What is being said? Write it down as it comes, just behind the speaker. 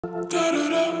Got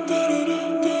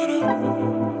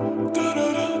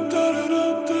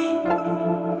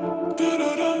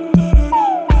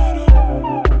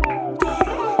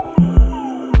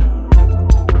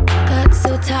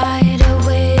so tired of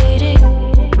waiting,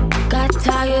 got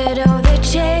tired of the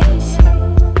chase.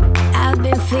 I've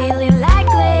been feeling like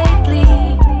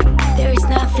lately there's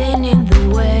nothing in the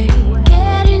way.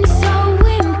 Getting so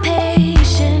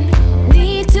impatient,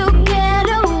 need to get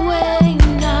away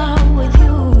now with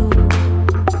you.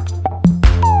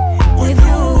 With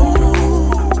you.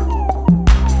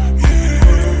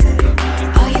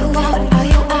 Are you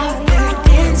out there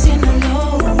dancing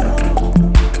alone?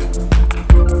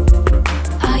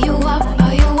 Are you up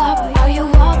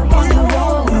on your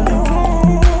own?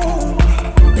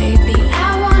 Baby, I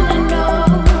wanna know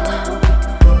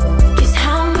just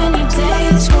how many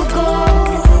days will go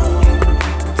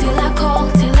till I call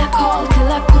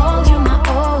you my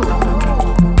own.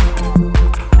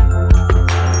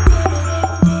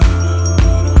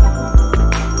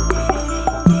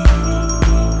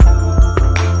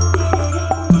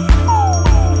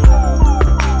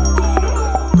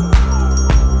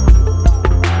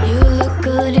 You look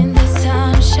good in the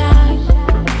sunshine,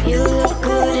 you look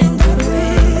good in the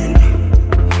rain.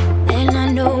 And I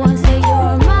know once that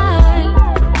you're mine,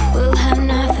 we'll have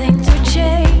nothing to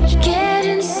change.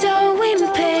 Getting so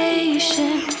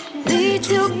impatient, need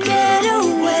to get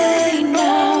away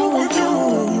now with you.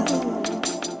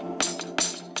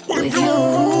 With you.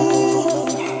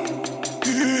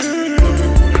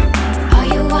 Are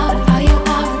you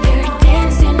out there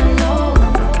dancing alone?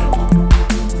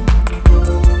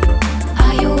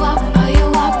 Are you up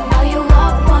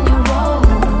on your own?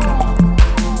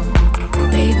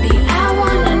 Baby, I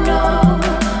wanna know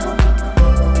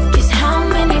just how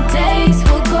many days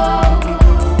will go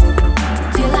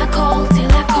till I call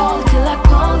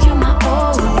you my own.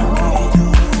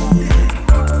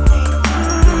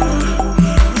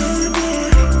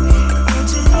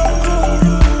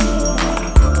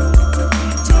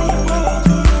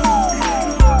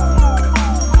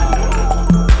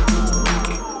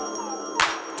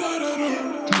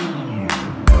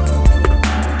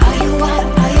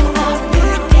 Are you out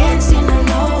there dancing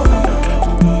alone?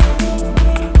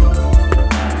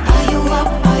 Are you up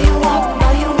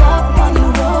on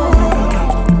your own?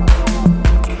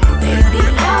 Baby,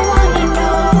 I wanna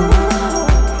know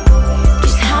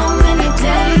just how many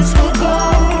days will go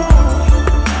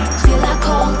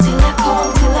till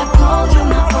I call you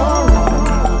my own.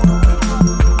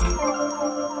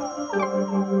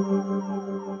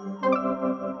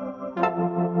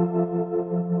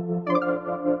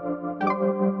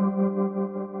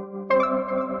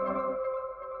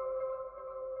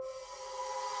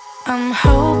 I'm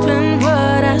hoping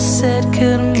what I said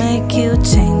could make you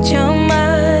change your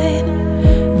mind.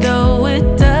 Though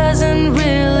it doesn't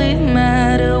really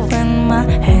matter when my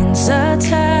hands are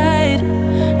tied.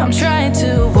 I'm trying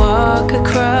to walk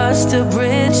across the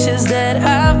bridges that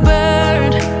I've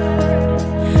burned.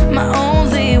 My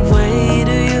only way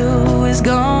to you is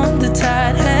gone, the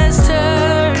tide has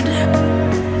turned.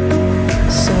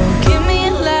 So give me a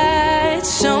light,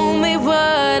 show me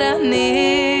what I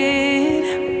need.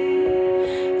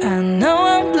 I know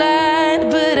I'm blind,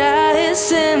 but I hear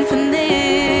symphonies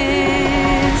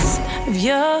of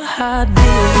your heartbeat.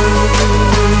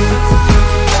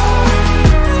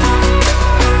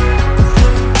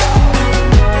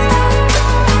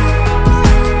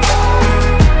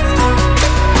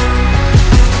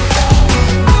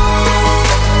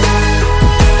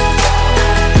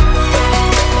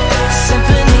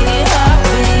 Symphony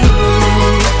heartbeat,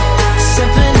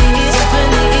 symphony.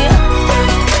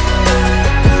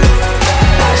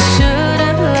 I should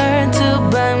have learned to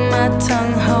bite my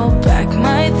tongue, hold back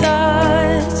my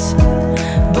thoughts.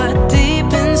 But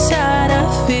deep inside I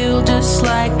feel just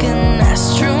like an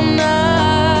astronaut.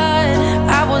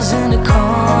 I was in the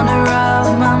corner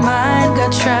of my mind,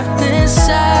 got trapped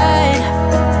inside.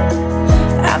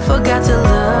 I forgot to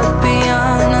look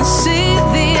beyond, I see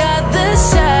the other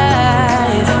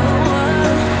side.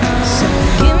 So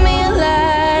give me a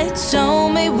light, show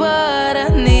me what I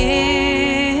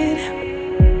need.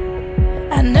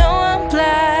 I know I'm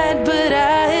blind, but I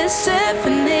hear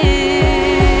symphonies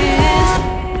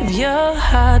of your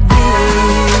heartbeat.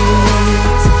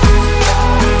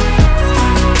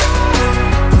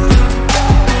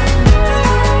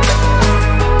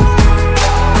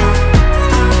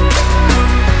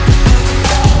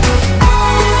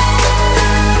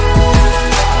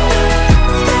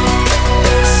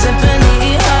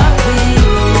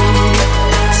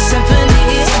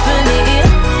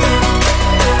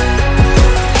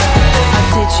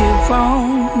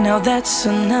 Now that's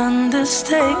an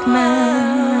understatement.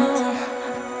 pavement.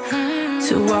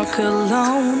 To walk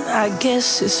alone, I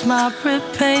guess it's my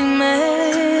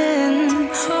repayment.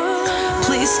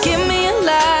 Please give me a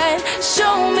light,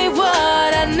 show me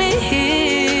what I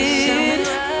need.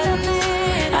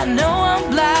 I know I'm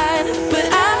blind, but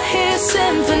I hear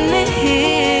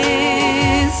symphonies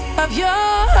of your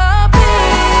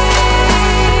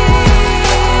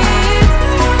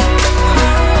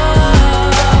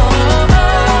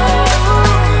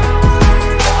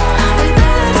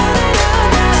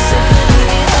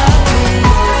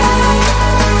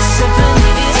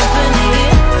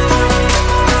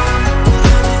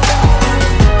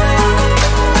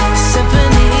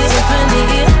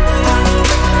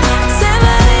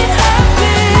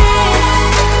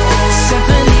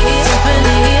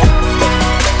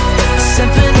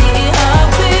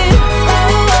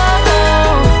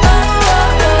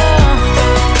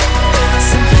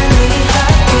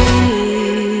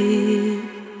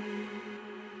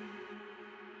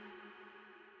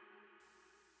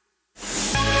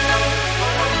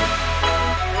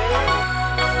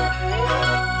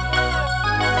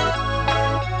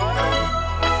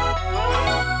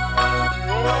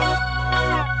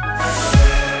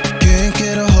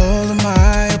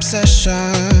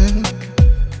obsession.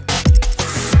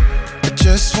 I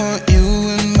just want you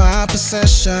in my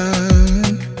possession.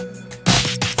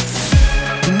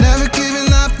 Never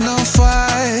giving up, no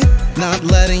fight. Not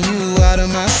letting you out of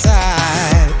my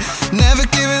sight. Never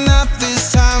giving up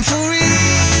this time for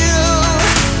real.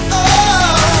 Oh,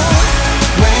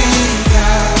 wake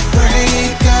up,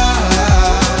 break up.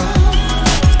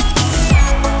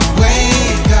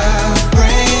 Wake up,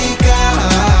 break up.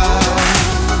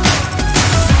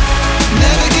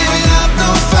 Never giving up, no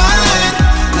fight.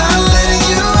 Not letting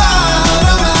you out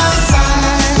of my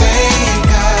sight.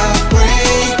 Wake up,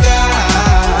 break up.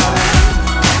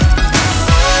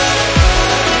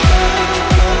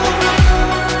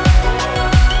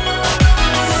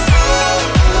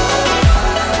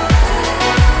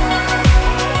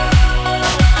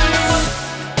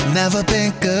 Never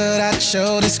been good at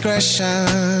show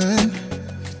discretion.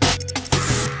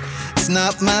 It's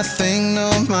not my thing, no,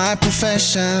 my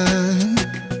profession.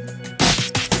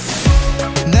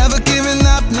 Never giving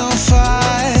up, no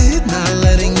fight. Not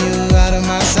letting you out of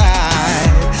my sight.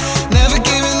 Never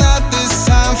giving up this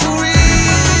time for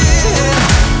real.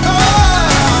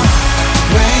 Oh,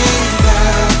 wake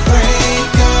up,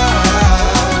 break up.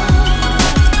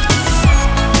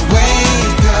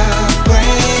 Wake up,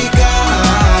 break up.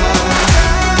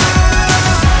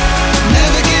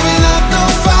 Never giving up, no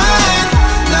fight.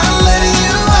 Not letting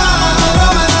you out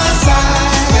of my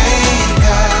sight. Wake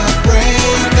up,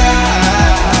 break up.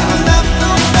 Not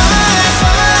no fight.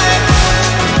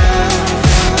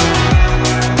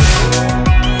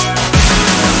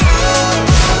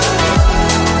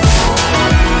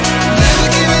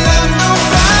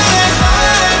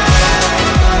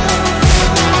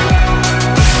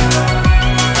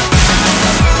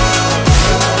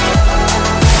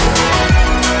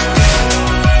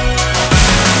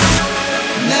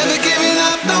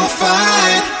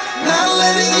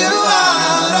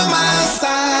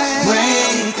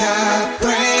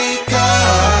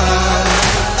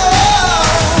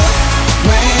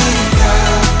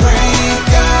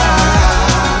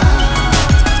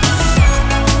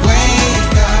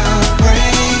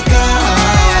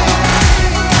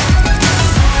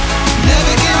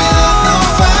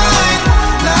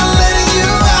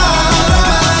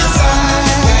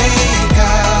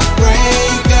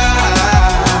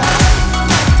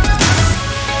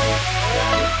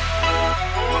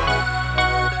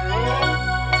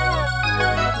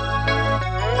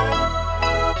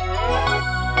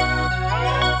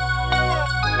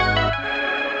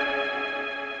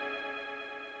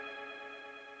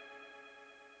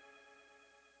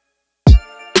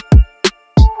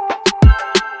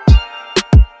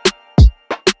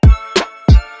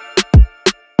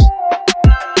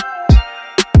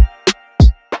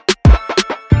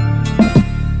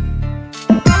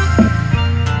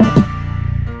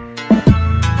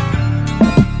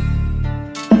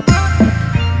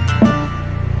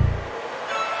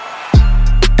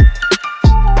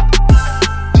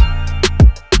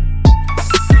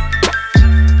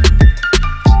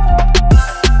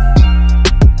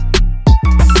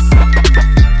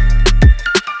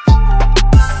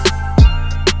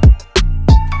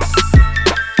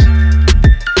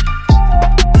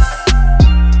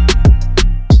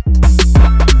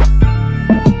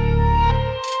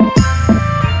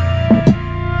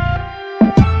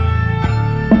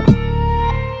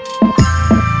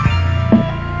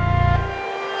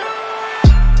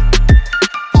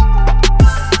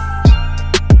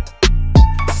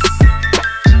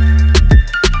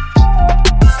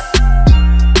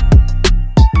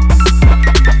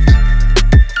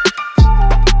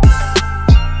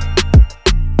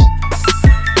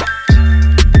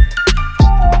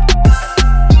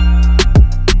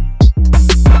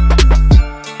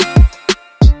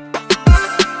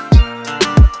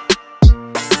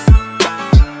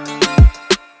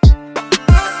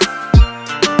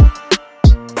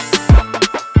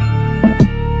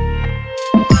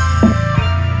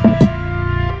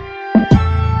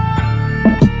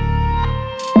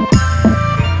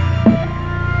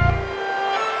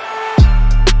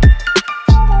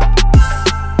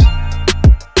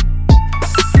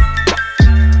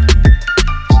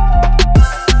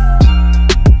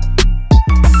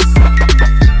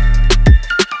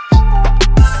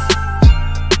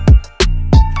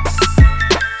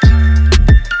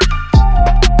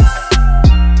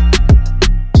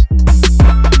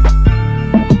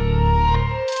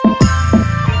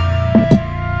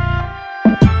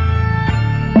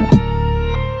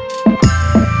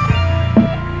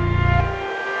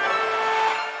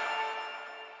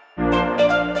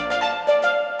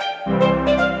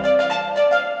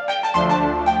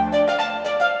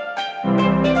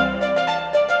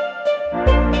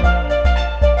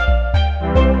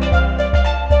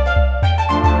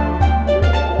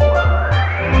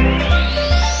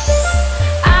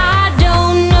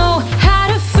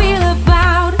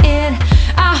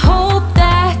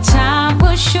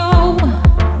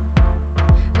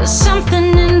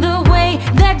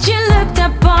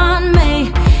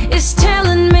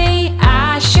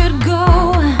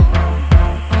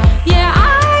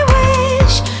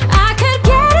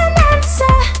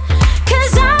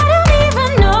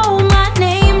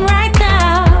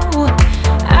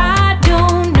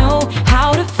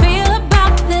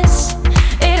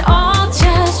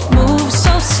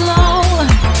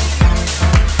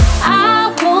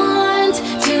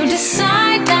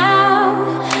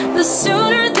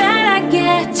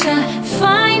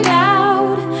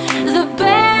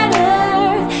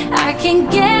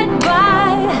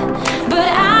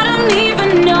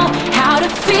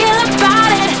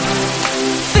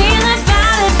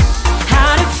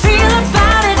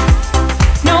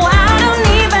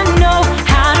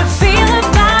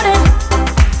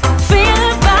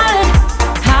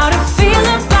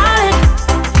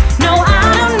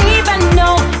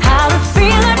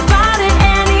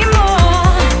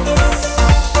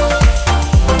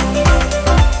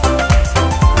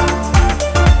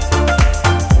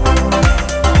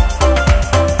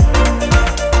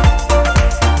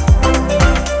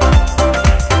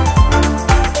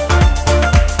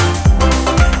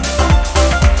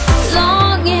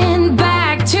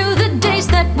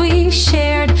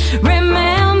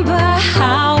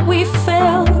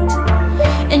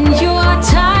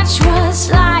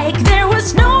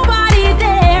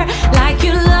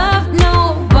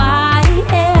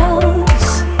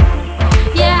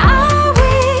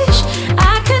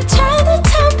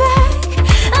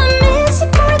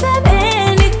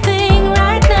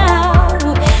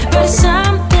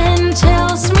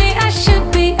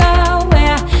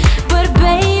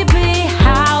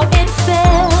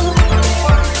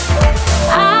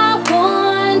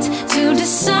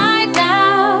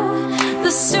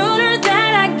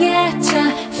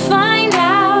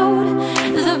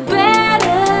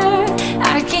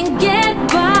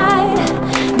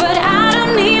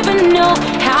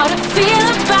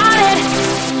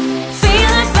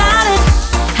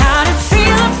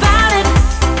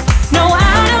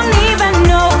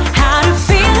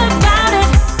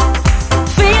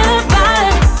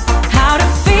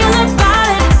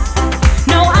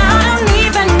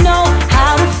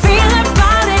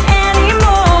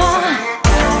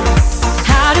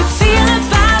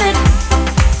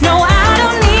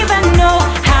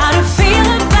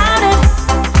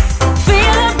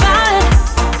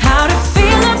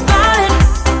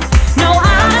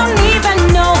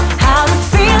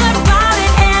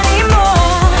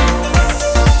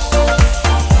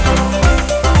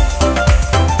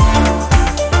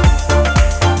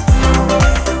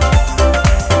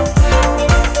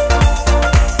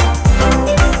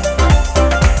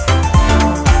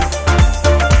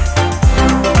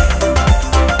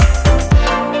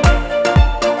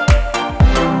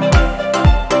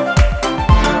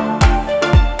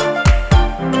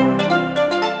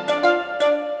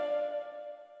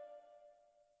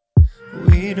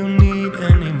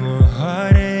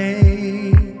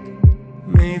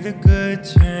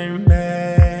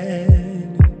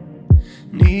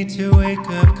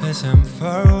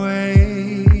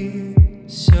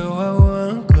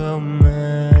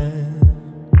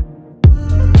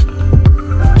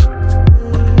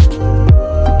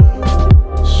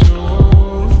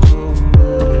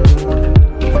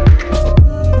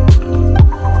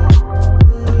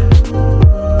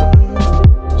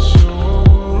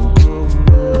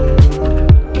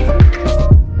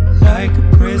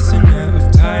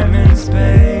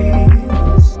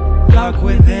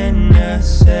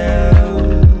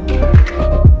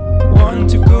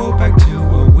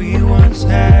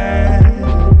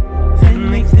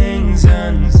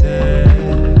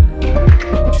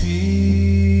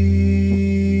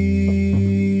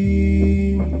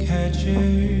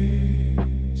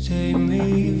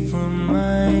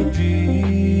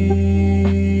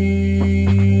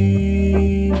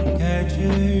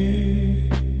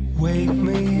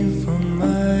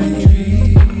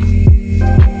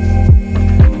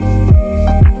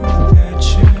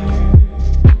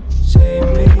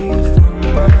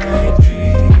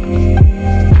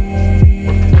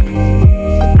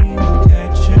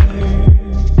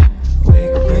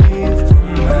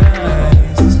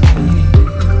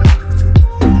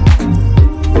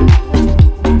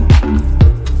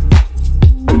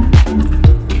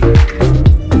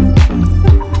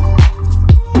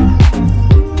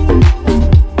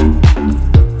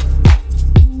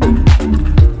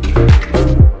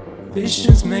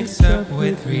 Visions mixed up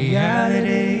with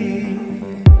reality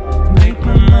make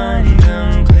my mind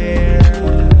unclear.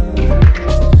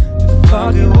 The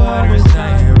foggy waters I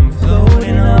am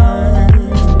floating on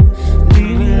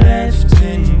leave me left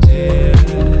in tears.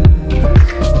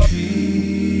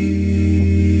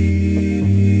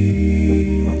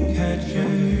 Dream catcher,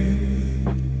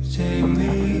 save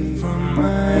me from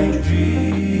my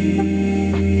dream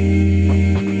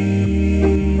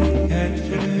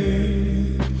catcher,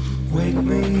 wake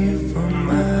me from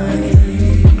my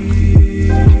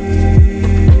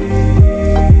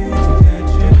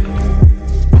catcher,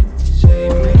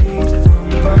 save me.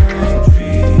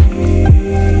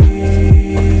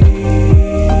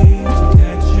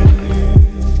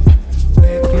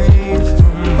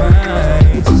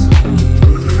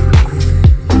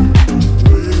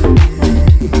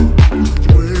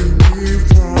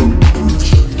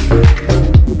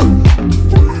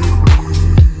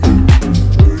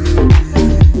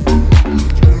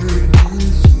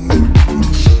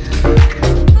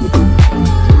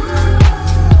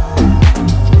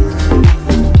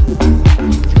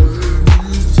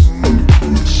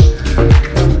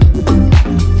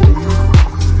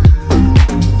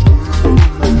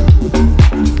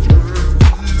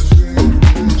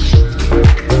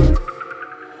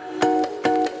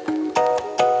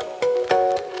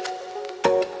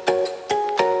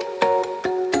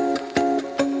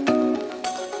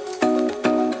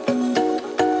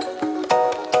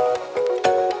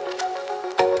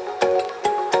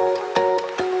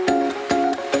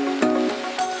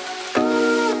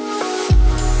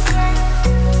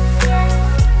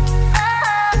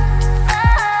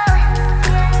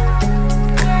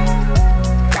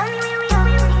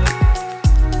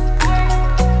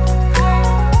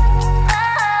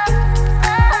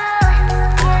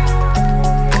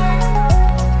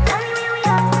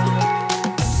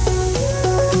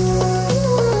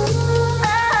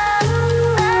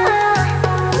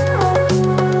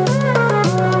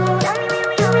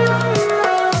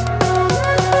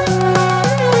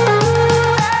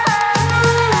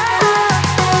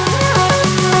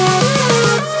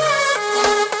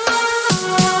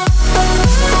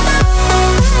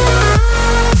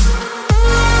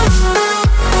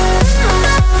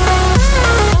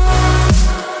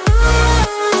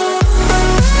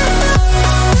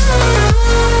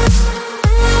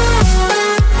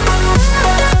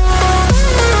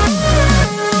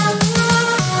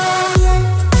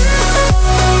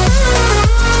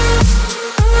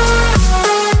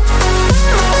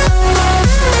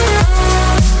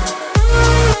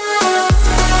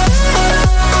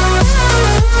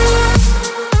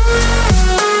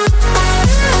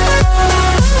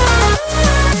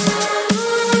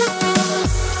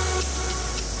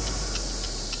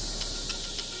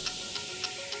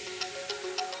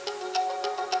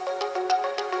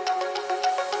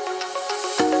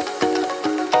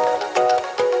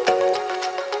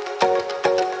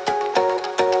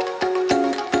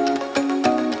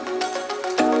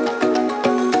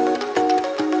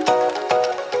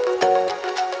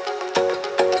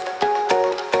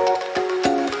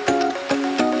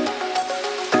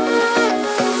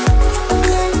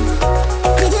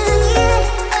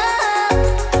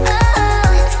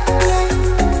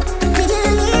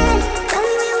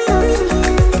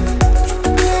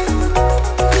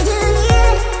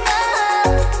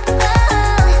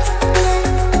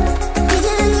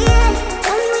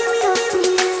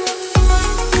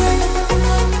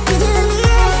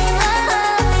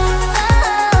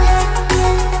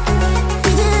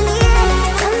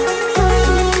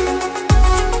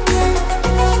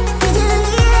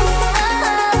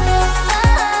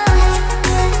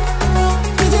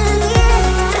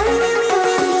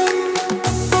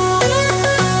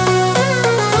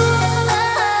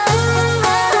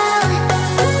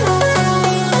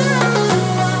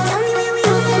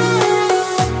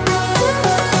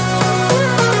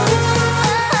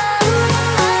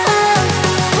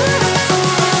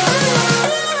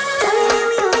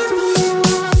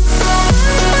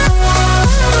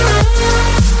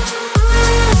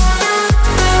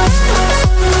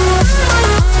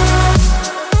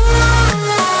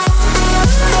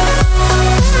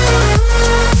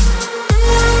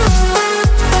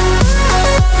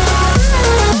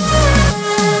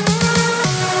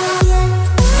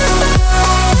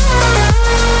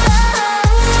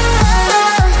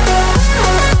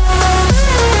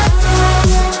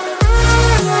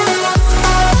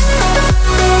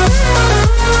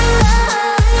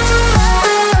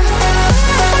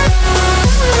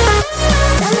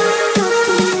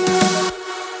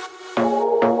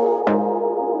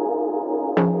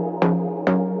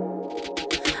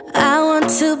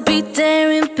 to be there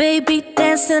and baby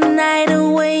dance the night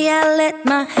away. I let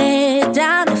my head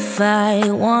down if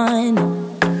I won.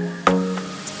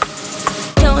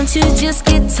 Don't you just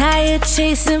get tired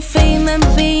chasing fame and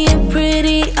being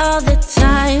pretty all the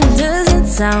time? Doesn't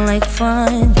sound like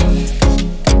fun.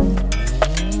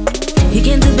 You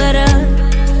can do better.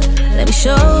 Let me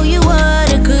show you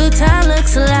what a good time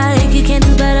looks like. You can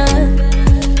do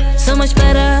better, so much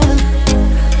better.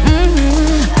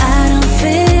 I don't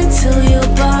fit into your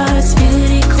box.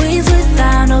 Beauty queens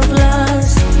without no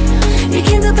flaws. You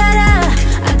can do better.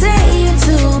 I dare you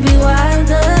to be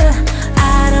wilder.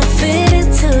 I don't fit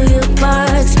into your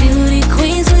box. Beauty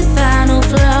queens without no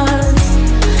flaws.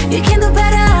 You can do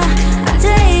better. I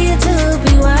dare you to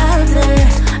be wilder.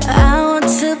 I want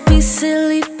to be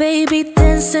silly, baby,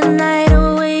 dance the night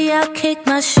away. I'll kick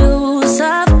my shoes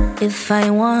off if I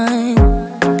want.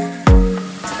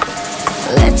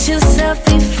 Let yourself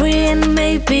be free and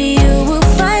maybe you will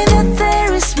find that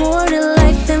there is more to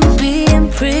life than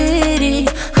being pretty.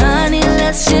 Honey,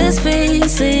 let's just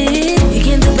face it. You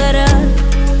can do better.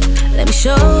 Let me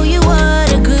show you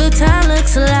what a good time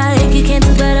looks like. You can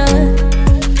do better,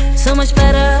 so much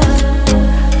better.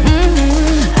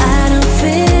 I don't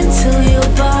fit into your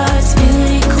box.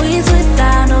 Beauty queens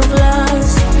without no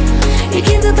flaws. You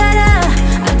can do better.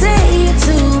 I dare you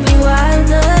to be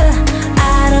wilder.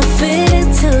 I don't fit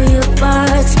into your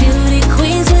box. Beauty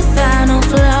queens without no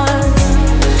flaws.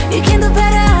 You can do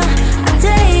better. I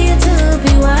dare you to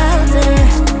be wilder.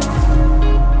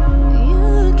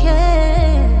 You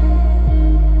can.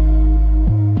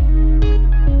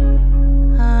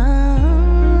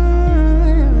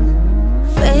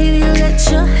 Baby, let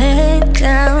your head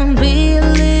down. Be a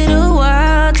little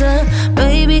wilder.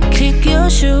 Baby, kick your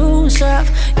shoes off.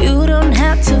 You don't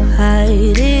have to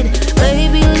hide it.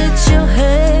 Baby, let your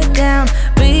head down.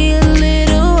 Be a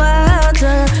little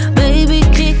wilder. Baby,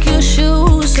 kick your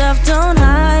shoes off. Don't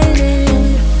hide it.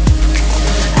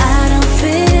 I don't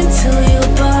fit into your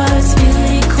box.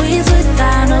 Beauty queens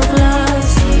without no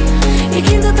flaws. You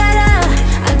can do better.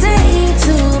 I dare you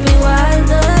to be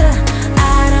wilder.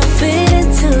 I don't fit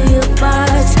into your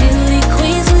box. Beauty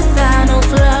queens without no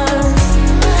flaws.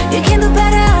 You can do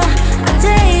better. I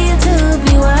dare you to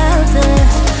be wilder.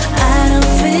 I don't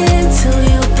fit into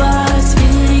your box.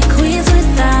 Beauty queens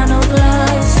without no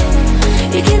flaws.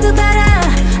 You can do better.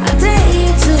 I dare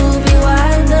you to be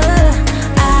wilder.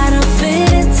 I don't fit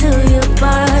into your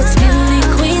box. Beauty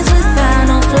queens without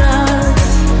no flaws.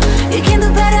 You can do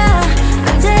better.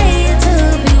 I dare you to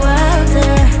be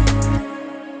wilder.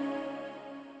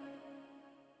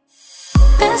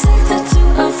 It's like the two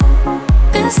of,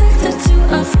 it's like the two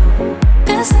of,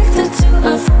 it's like the two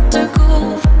of, they're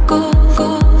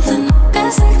golden.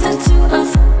 It's like the two of,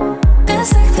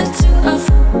 it's like the two of,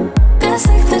 it's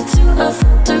like the two of,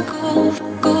 they're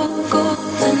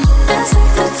golden. It's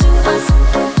like the two of,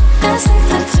 it's like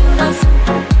the two of,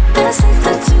 it's like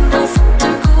the two of,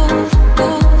 they're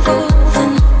golden.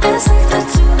 It's like the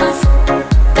two of,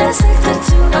 it's like the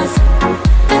two of,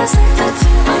 it's like the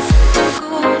two of, they're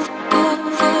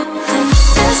golden.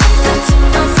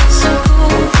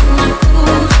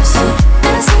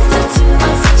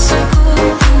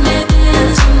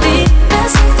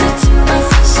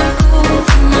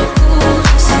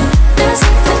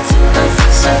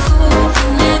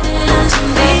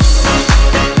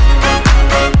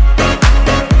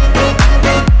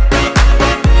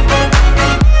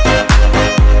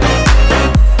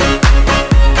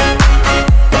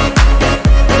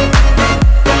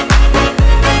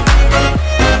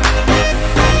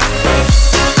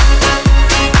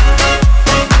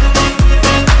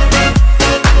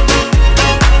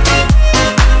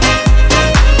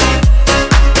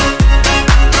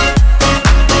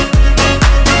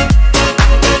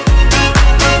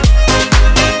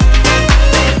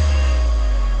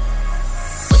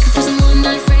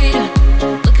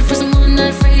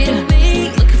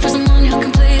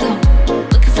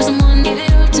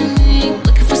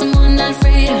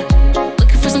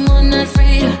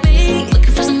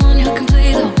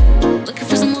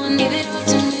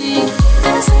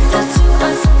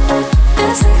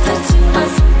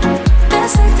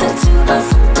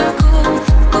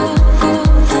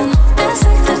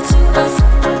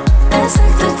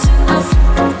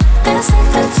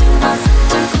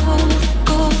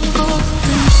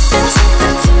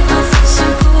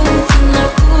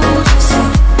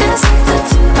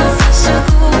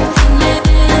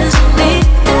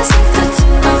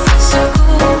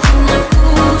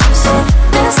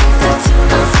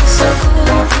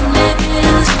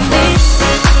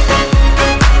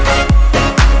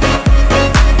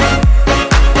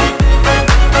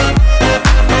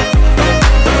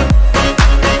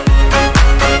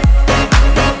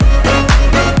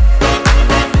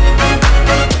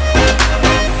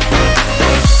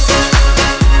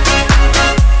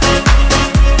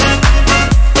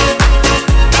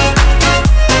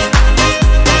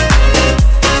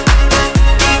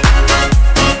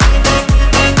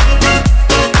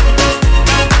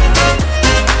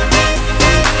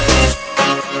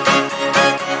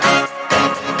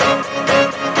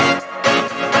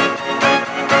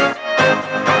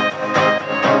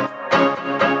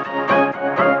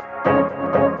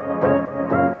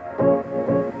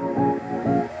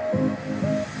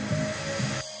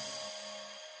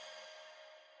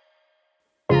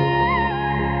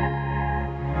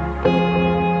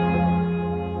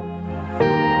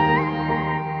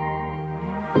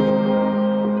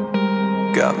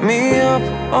 got me up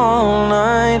all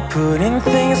night, putting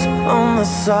things on the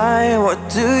side. What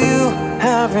do you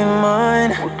have in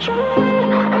mind?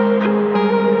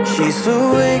 She's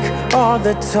awake all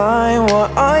the time.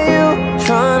 What are you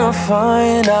trying to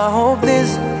find? I hope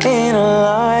this ain't a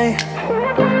lie,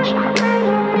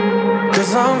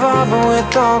 'cause I'm vibing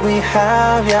with all we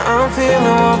have. Yeah, I'm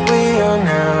feeling what we are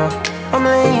now. I'm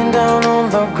laying down on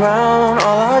the ground.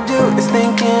 All I do is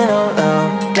thinking out loud.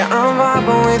 Yeah, I'm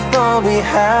vibing with all we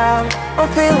have. I'm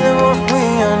feeling what we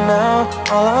are now.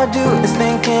 All I do is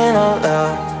thinking out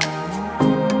loud,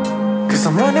 'cause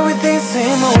I'm running with these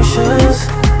emotions,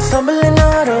 stumbling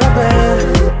out of bed.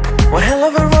 One hell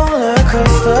of a roller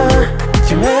coaster.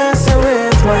 You're messing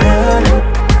with my head.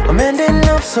 I'm ending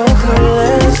up so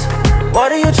clueless. What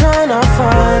are you trying to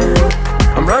find?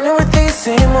 I'm running with these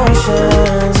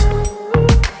emotions.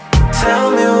 Tell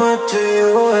me, what do you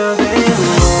have in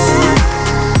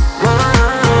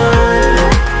mind?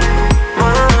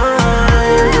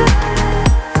 Mind.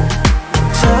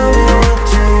 Tell me, what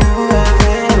do you have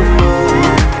in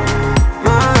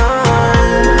mind?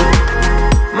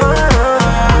 Mind.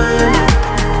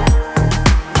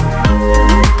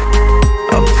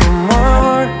 I put my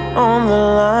heart on the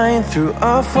line through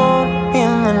our phone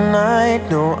in the night.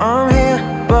 No, I'm here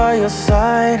by your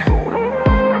side.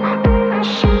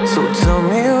 So tell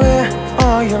me, where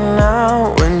are you now?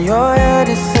 When your head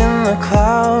is in the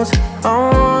clouds, I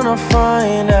wanna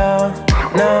find out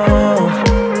now,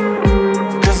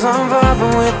 'cause I'm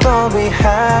vibing with all we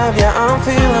have. Yeah, I'm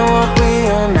feeling what we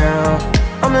are now.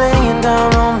 I'm laying down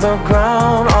on the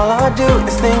ground. All I do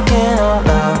is thinking out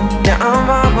loud. Yeah, I'm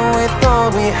vibing with all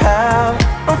we have.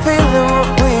 I'm feeling what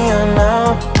we are now.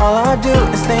 All I do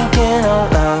is thinking out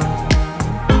loud,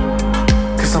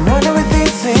 'cause I'm running with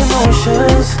these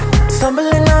emotions,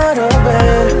 stumbling out of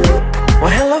bed.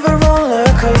 One hell of a roller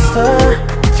coaster.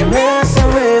 You're messing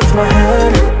with my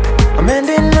head. I'm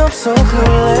ending up so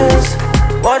clueless.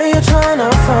 What are you trying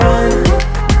to find?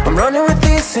 I'm running with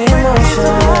these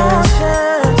emotions.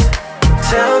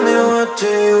 Tell me, what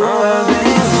do you have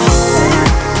in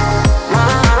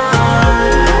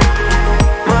mind?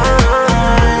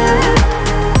 Mind.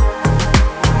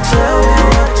 Tell me,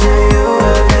 what do you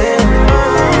have in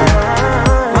mind?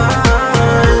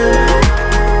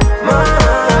 Mind.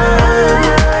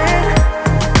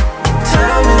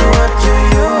 Tell me, what do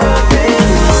you have in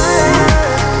mind?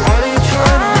 What are you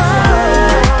trying to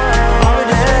find? Are we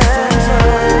just wasting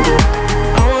time?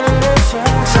 I wanna know, so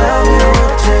tell me,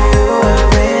 what do you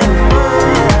have in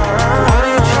mind? What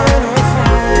are you trying to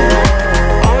find?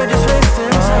 Are we just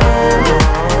wasting time?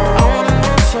 I wanna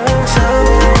know, so tell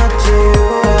me, what do you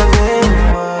have in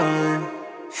mind?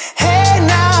 Hey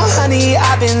now, honey,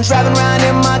 I've been driving around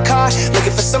in my car,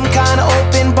 looking for some kind of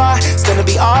open bar. It's gonna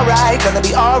be alright, gonna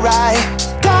be alright.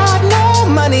 Got no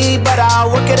money, but I'll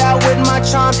work it out with my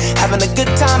charm. Having a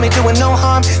good time, ain't doing no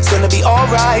harm. It's gonna be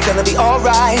alright, gonna be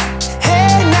alright.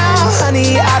 Hey now,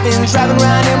 honey, I've been driving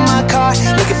around in my car,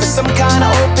 looking for some kind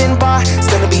of open bar. It's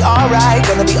gonna be alright,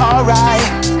 gonna be alright.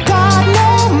 Got no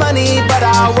money, but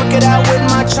I'll work it out with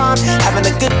my charm. Having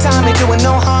a good time, ain't doing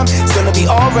no harm. It's gonna be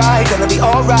alright, gonna be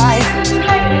alright.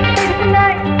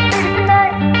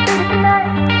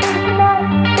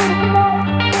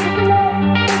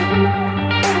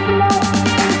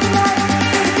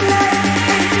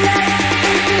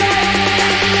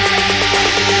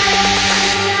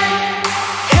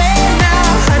 Hey now,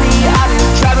 honey, I've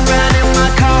been driving around in my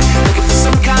car, looking for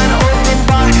some kind of open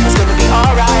bar. It's gonna be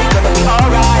alright, gonna be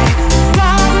alright.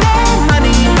 Got no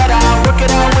money, but I'll work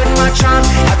it out with my charm.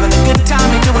 Having a good time,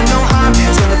 ain't doing no harm.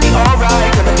 It's gonna be alright,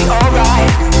 gonna be alright.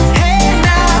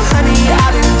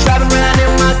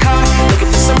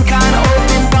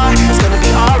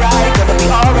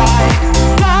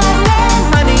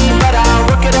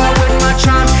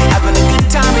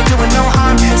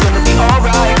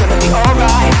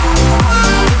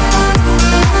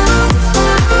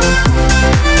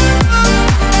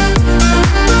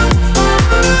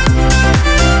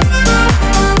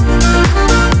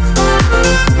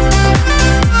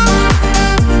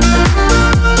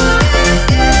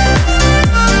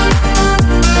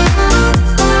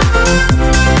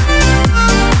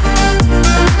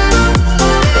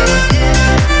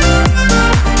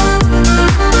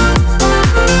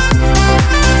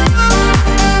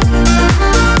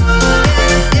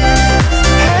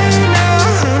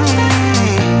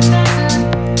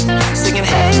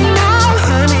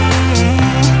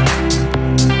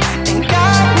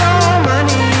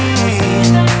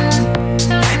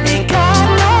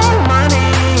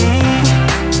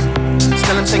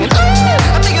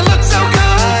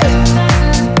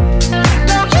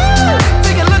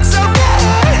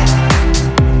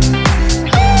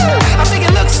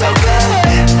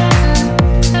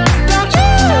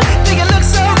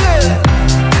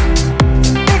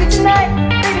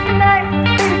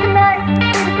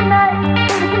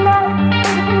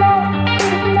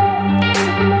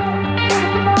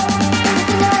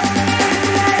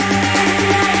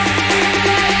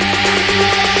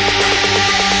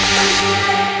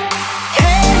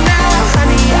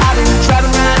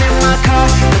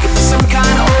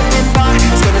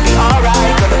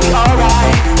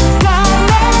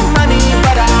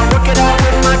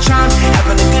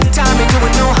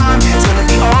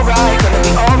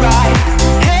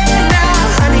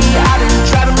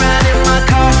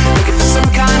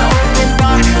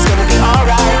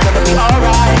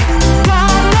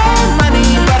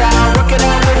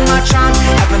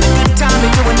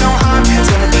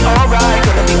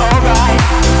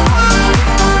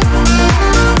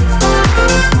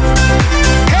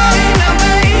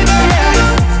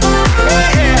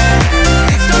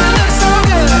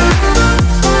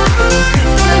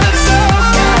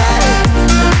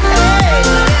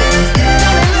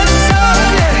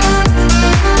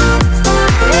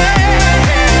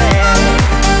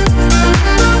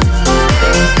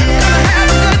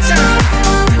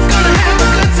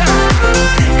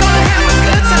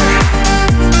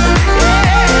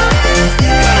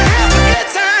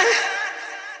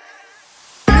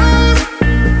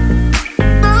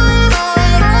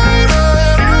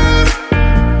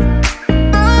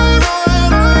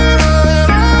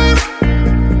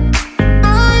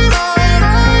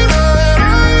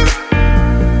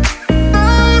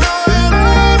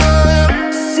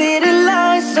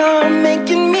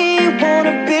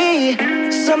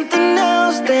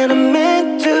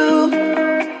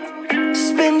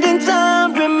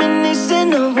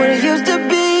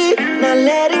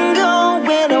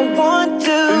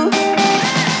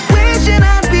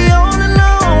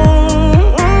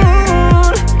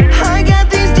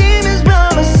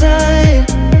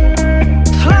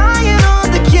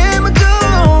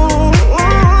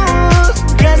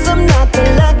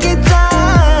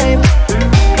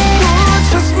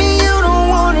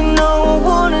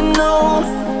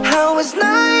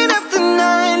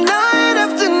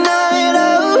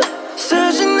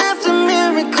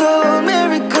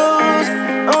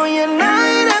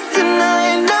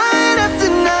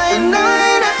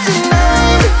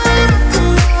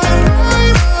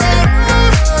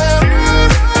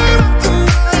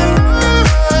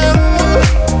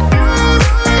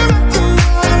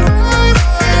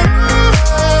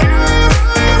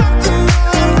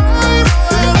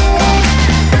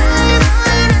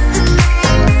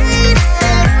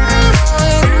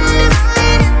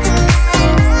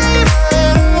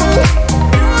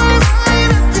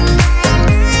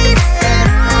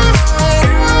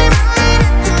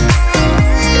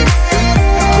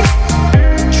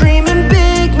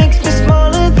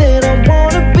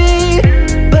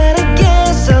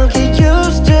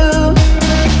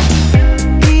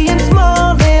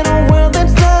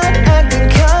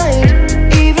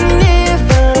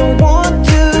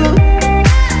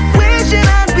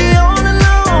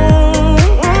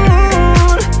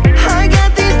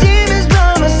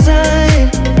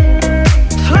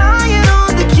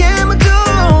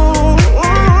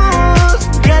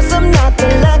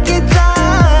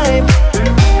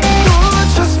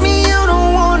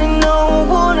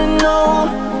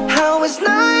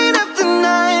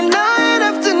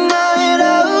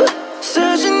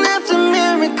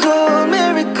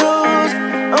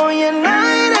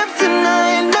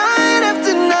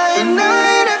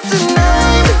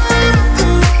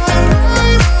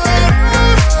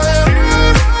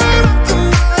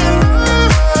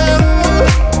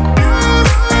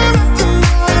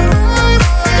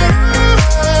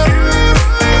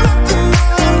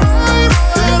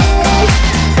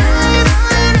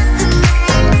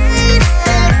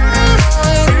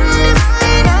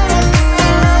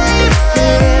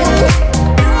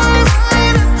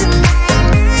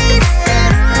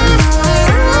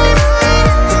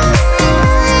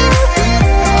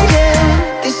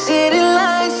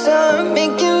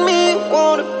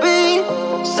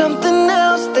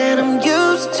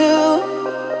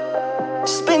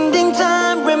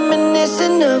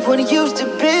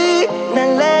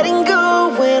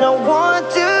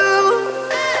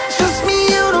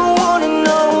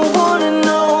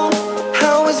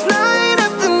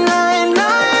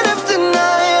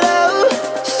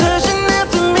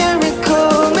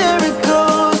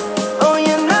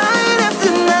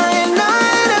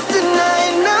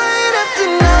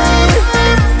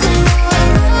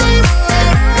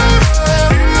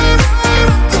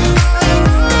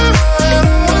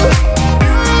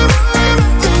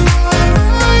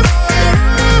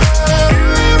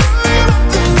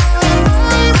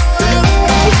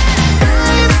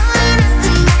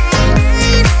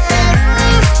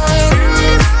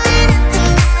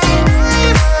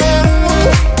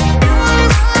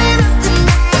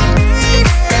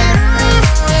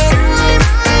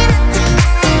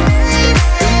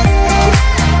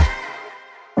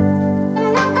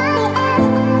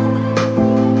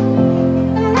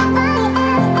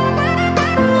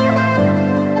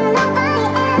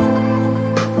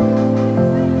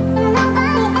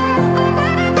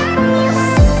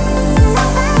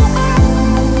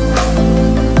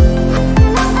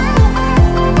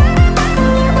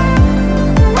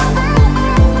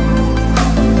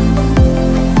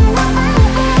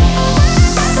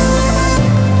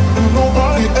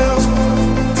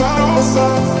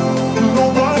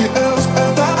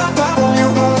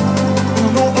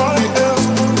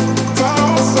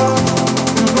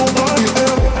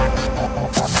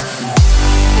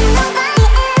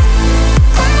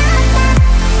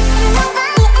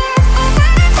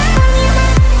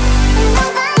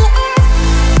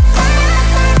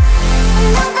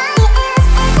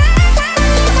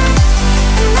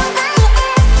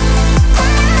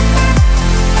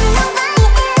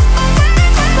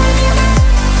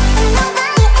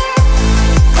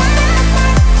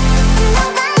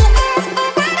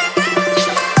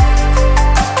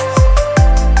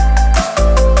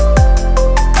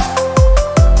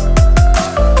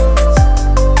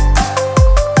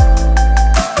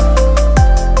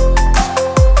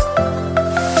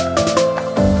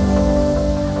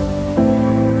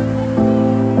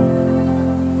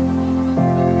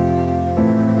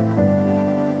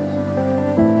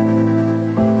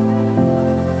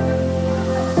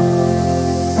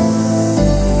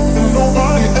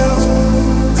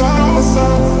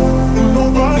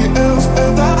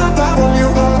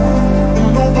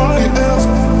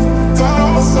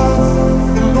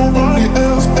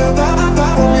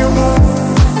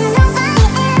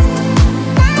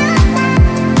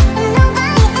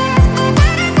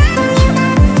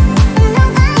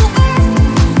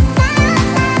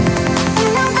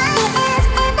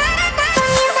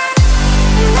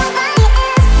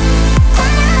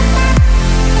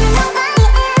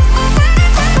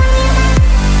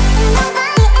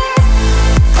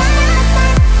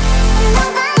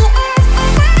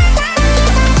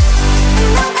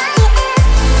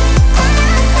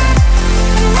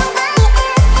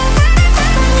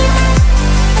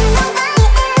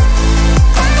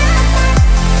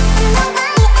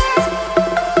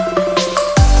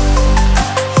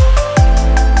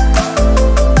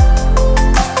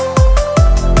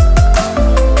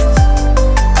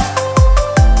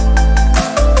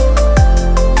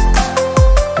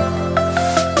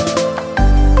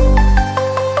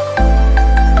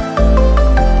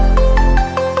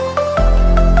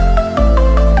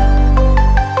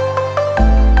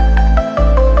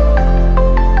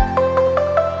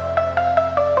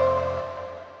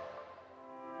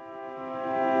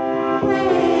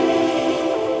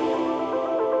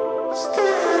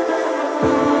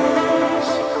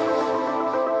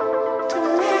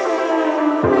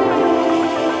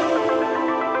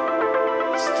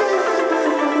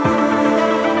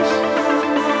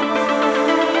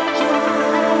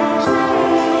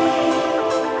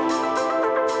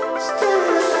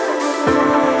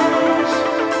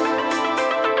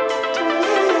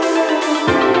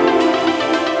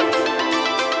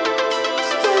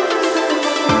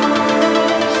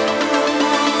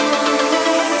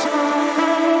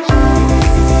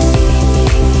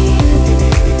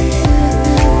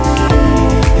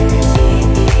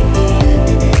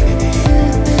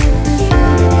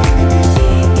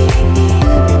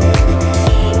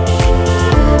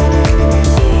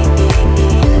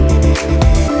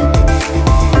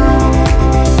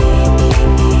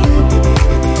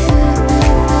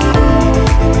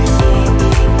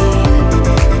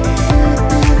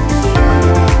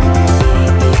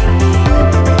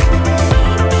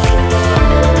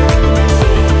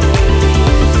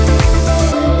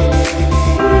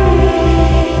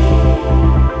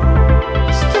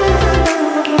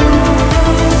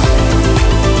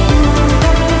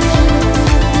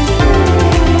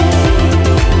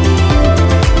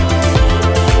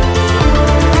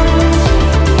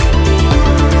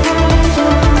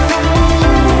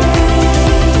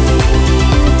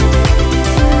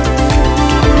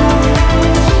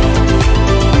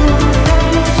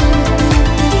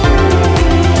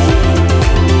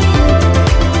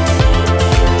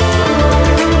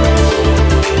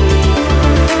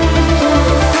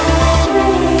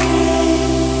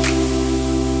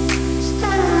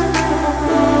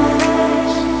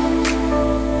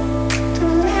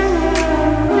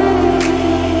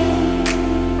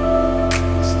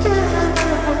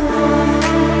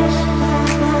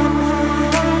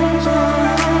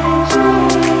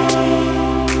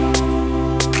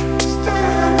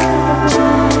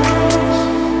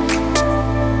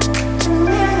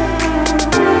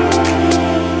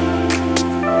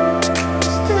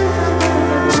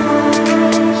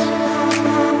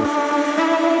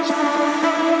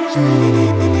 Turning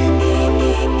it